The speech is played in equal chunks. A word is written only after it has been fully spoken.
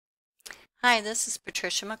Hi, this is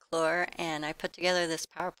Patricia McClure, and I put together this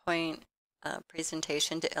PowerPoint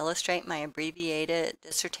presentation to illustrate my abbreviated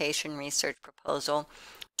dissertation research proposal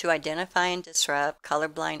to identify and disrupt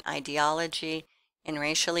colorblind ideology in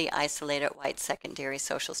racially isolated white secondary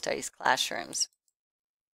social studies classrooms.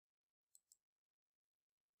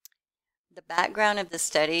 The background of the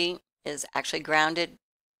study is actually grounded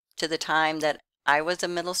to the time that I was a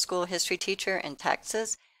middle school history teacher in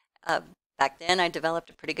Texas. Uh, Back then, I developed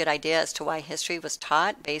a pretty good idea as to why history was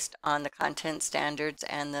taught based on the content standards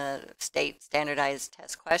and the state standardized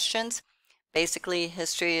test questions. Basically,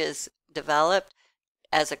 history is developed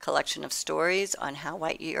as a collection of stories on how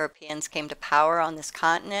white Europeans came to power on this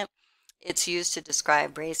continent. It's used to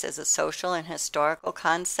describe race as a social and historical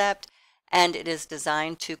concept, and it is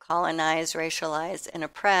designed to colonize, racialize, and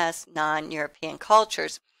oppress non-European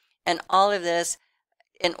cultures. And all of this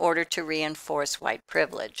in order to reinforce white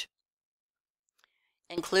privilege.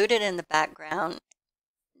 Included in the background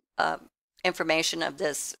uh, information of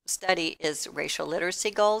this study is racial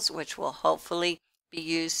literacy goals, which will hopefully be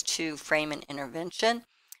used to frame an intervention.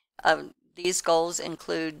 These goals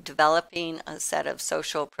include developing a set of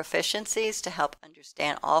social proficiencies to help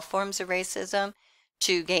understand all forms of racism,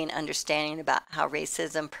 to gain understanding about how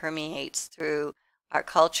racism permeates through our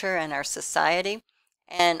culture and our society,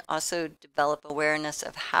 and also develop awareness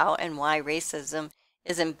of how and why racism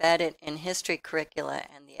is embedded in history curricula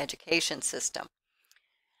and the education system.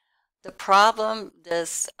 The problem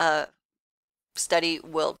this study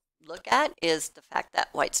will look at is the fact that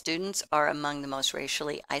white students are among the most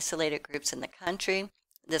racially isolated groups in the country.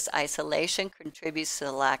 This isolation contributes to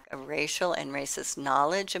the lack of racial and racist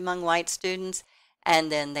knowledge among white students,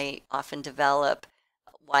 and then they often develop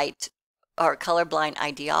white or colorblind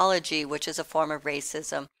ideology, which is a form of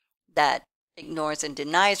racism that ignores and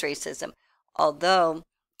denies racism, although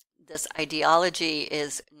this ideology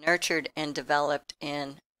is nurtured and developed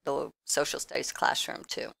in the social studies classroom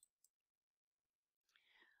too.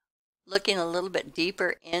 Looking a little bit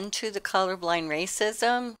deeper into the colorblind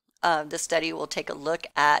racism, the study will take a look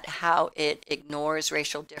at how it ignores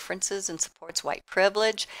racial differences and supports white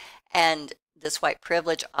privilege. And this white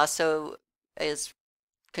privilege also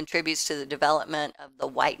contributes to the development of the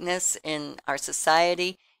whiteness in our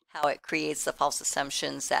society, how it creates the false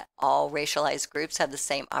assumptions that all racialized groups have the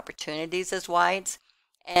same opportunities as whites,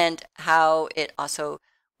 and how it also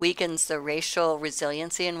weakens the racial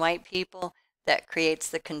resiliency in white people that creates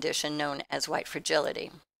the condition known as white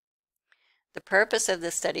fragility. The purpose of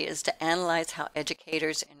this study is to analyze how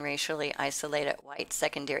educators in racially isolated white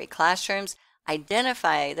secondary classrooms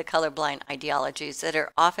identify the colorblind ideologies that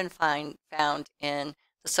are often found in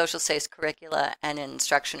the social studies curricula and in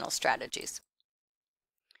instructional strategies.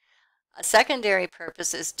 A secondary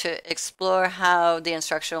purpose is to explore how the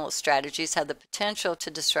instructional strategies have the potential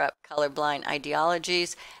to disrupt colorblind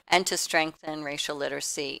ideologies and to strengthen racial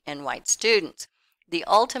literacy in white students. The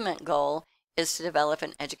ultimate goal is to develop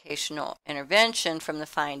an educational intervention from the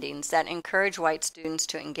findings that encourage white students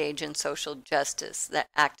to engage in social justice that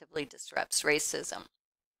actively disrupts racism.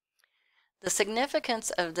 The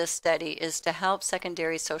significance of this study is to help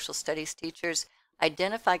secondary social studies teachers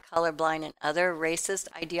identify colorblind and other racist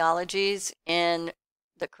ideologies in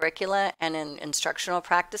the curricula and in instructional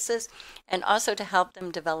practices, and also to help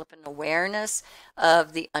them develop an awareness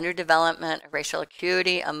of the underdevelopment of racial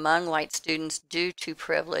acuity among white students due to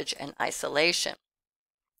privilege and isolation.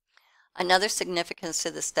 Another significance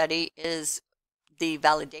to the study is the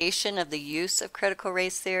validation of the use of critical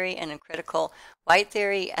race theory and critical white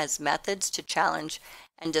theory as methods to challenge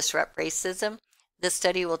and disrupt racism. This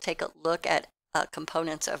study will take a look at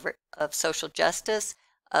components of social justice,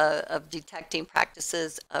 of detecting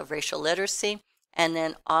practices of racial literacy, and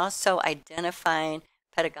then also identifying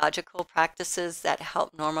pedagogical practices that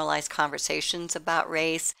help normalize conversations about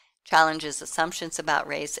race, challenges assumptions about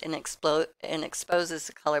race, and exposes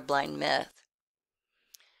the colorblind myth.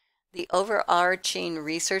 The overarching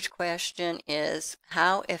research question is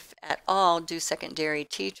how, if at all, do secondary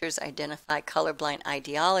teachers identify colorblind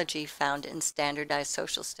ideology found in standardized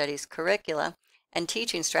social studies curricula and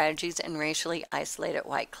teaching strategies in racially isolated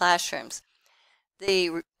white classrooms?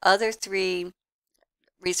 The other three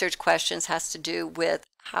research questions has to do with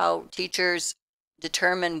how teachers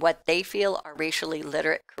determine what they feel are racially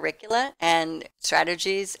literate curricula and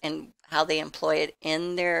strategies and how they employ it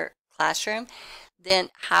in their classroom. Then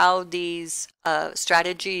how these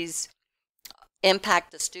strategies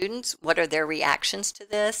impact the students, what are their reactions to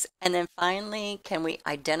this, and then finally, can we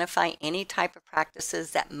identify any type of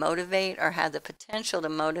practices that motivate or have the potential to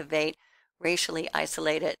motivate racially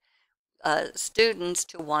isolated students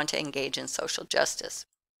to want to engage in social justice.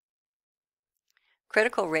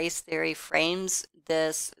 critical race theory frames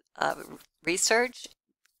this research.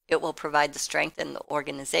 It will provide the strength in the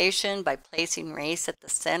organization by placing race at the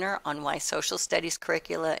center on why social studies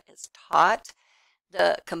curricula is taught.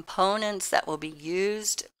 The components that will be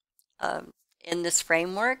used in this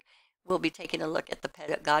framework, we'll be taking a look at the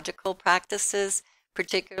pedagogical practices,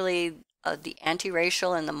 particularly the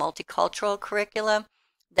anti-racial and the multicultural curricula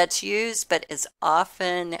that's used but is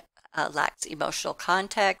often lacks emotional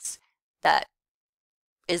context that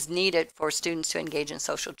is needed for students to engage in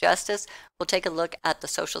social justice. We'll take a look at the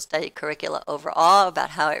social study curricula overall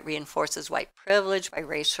about how it reinforces white privilege by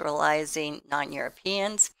racializing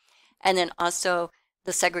non-Europeans, and then also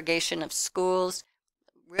the segregation of schools,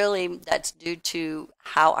 really that's due to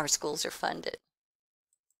how our schools are funded.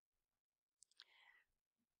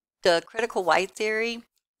 The critical white theory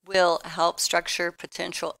will help structure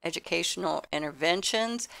potential educational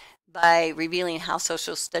interventions by revealing how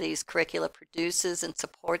social studies curricula produces and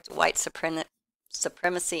supports white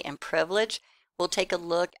supremacy and privilege. We'll take a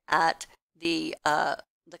look at the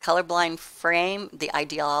colorblind frame, the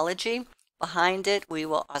ideology behind it. We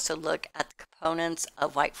will also look at the components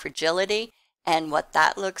of white fragility and what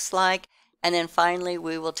that looks like. And then finally,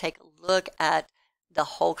 we will take a look at the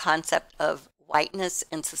whole concept of whiteness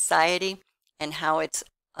in society and how it's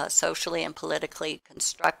socially and politically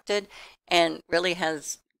constructed, and really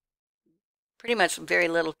has pretty much very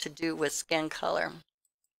little to do with skin color.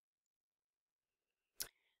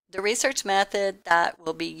 The research method that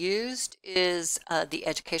will be used is the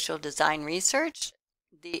educational design research,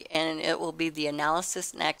 and it will be the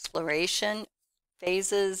analysis and exploration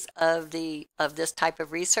phases of this type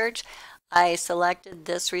of research. I selected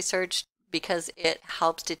this research because it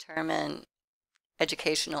helps determine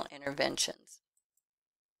educational interventions.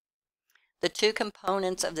 The two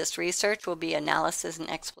components of this research will be analysis and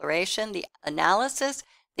exploration. The analysis,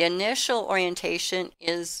 the initial orientation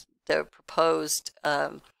is the proposed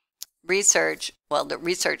research, well, the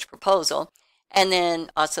research proposal, and then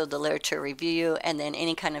also the literature review, and then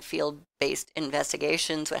any kind of field-based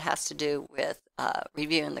investigations, what has to do with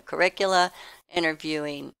reviewing the curricula,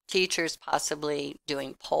 interviewing teachers, possibly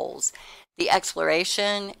doing polls. The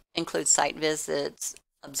exploration includes site visits,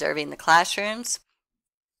 observing the classrooms,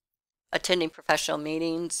 attending professional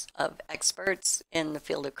meetings of experts in the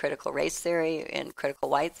field of critical race theory and critical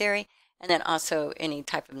white theory, and then also any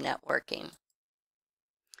type of networking.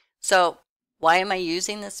 So why am I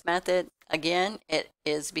using this method? Again, it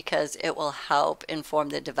is because it will help inform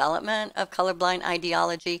the development of colorblind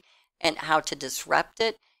ideology and how to disrupt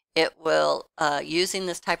it. It will, using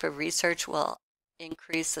this type of research will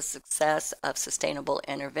increase the success of sustainable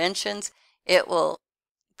interventions. It will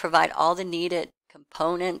provide all the needed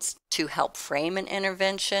components to help frame an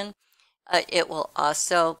intervention. It will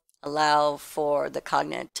also allow for the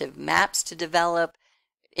cognitive maps to develop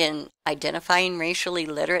in identifying racially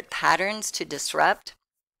literate patterns to disrupt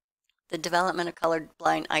the development of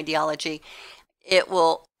colorblind ideology. It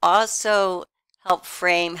will also help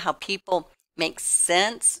frame how people make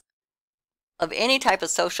sense of any type of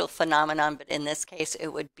social phenomenon, but in this case it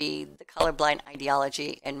would be the colorblind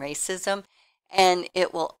ideology and racism. And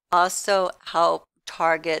it will also help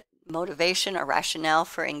target motivation or rationale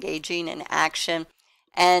for engaging in action.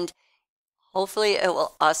 And hopefully it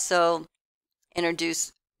will also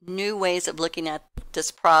introduce new ways of looking at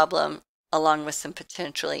this problem, along with some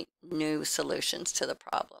potentially new solutions to the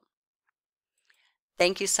problem.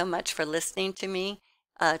 Thank you so much for listening to me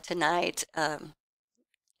tonight, and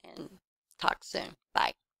talk soon.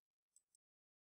 Bye.